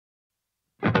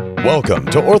Welcome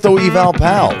to Ortho Eval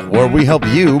Pal, where we help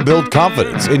you build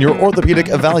confidence in your orthopedic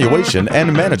evaluation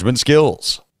and management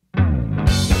skills.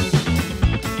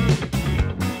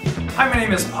 Hi, my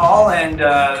name is Paul, and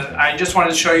I just wanted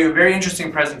to show you a very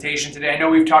interesting presentation today. I know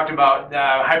we've talked about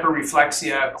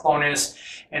hyperreflexia, clonus,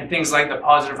 and things like the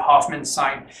positive Hoffman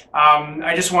sign.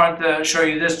 I just wanted to show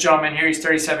you this gentleman here. He's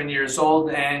 37 years old,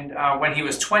 and when he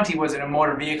was 20 was in a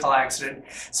motor vehicle accident,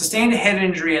 sustained a head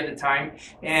injury at the time,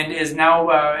 and is now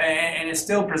and is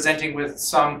still presenting with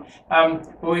some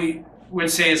what we would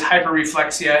say is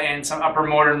hyperreflexia and some upper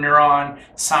motor neuron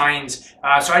signs.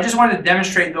 So I just wanted to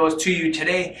demonstrate those to you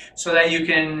today so that you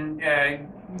can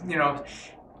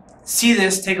see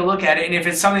this, take a look at it, and if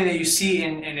it's something that you see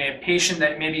in a patient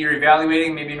that maybe you're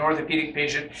evaluating, maybe an orthopedic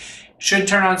patient, should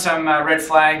turn on some red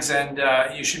flags, and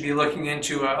you should be looking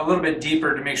into a little bit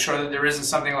deeper to make sure that there isn't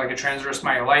something like a transverse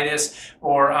myelitis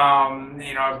or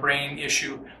a brain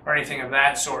issue or anything of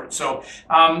that sort. So,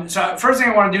 first thing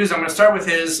I want to do is I'm going to start with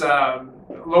his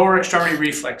lower extremity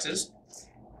reflexes.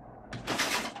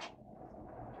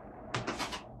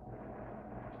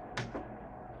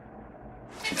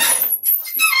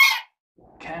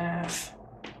 Calf.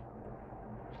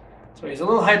 So he's a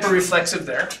little hyperreflexive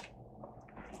there.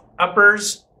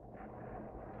 Uppers,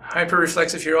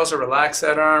 hyperreflexive here. Also relax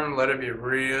that arm, let it be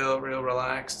real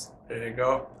relaxed. There you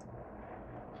go.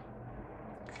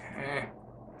 Okay.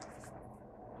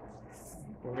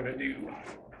 We're gonna do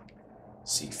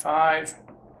C5.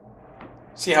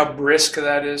 See how brisk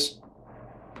that is?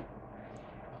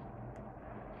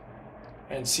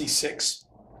 And C6.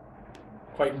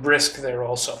 Quite brisk there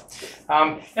also.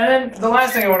 And then the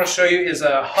last thing I want to show you is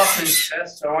a Hoffman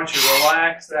test. So I want you to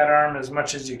relax that arm as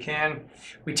much as you can.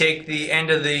 We take the end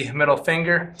of the middle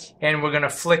finger and we're going to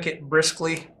flick it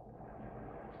briskly.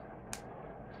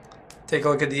 Take a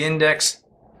look at the index.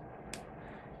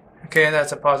 Okay,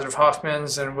 that's a positive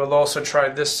Hoffman's, and we'll also try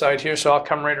this side here. So I'll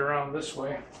come right around this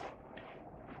way.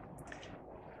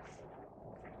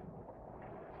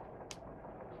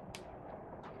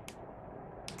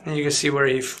 And you can see where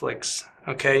he flicks.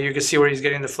 Okay, you can see where he's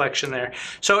getting the flexion there.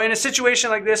 So in a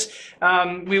situation like this,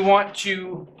 we want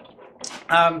to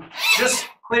just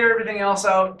clear everything else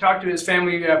out, talk to his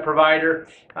family provider,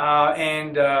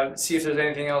 and see if there's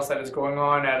anything else that is going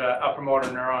on at an upper motor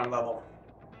neuron level.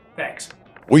 Thanks.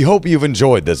 We hope you've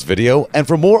enjoyed this video, and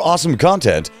for more awesome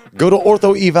content, go to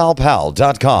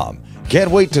orthoevalpal.com. Can't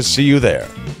wait to see you there.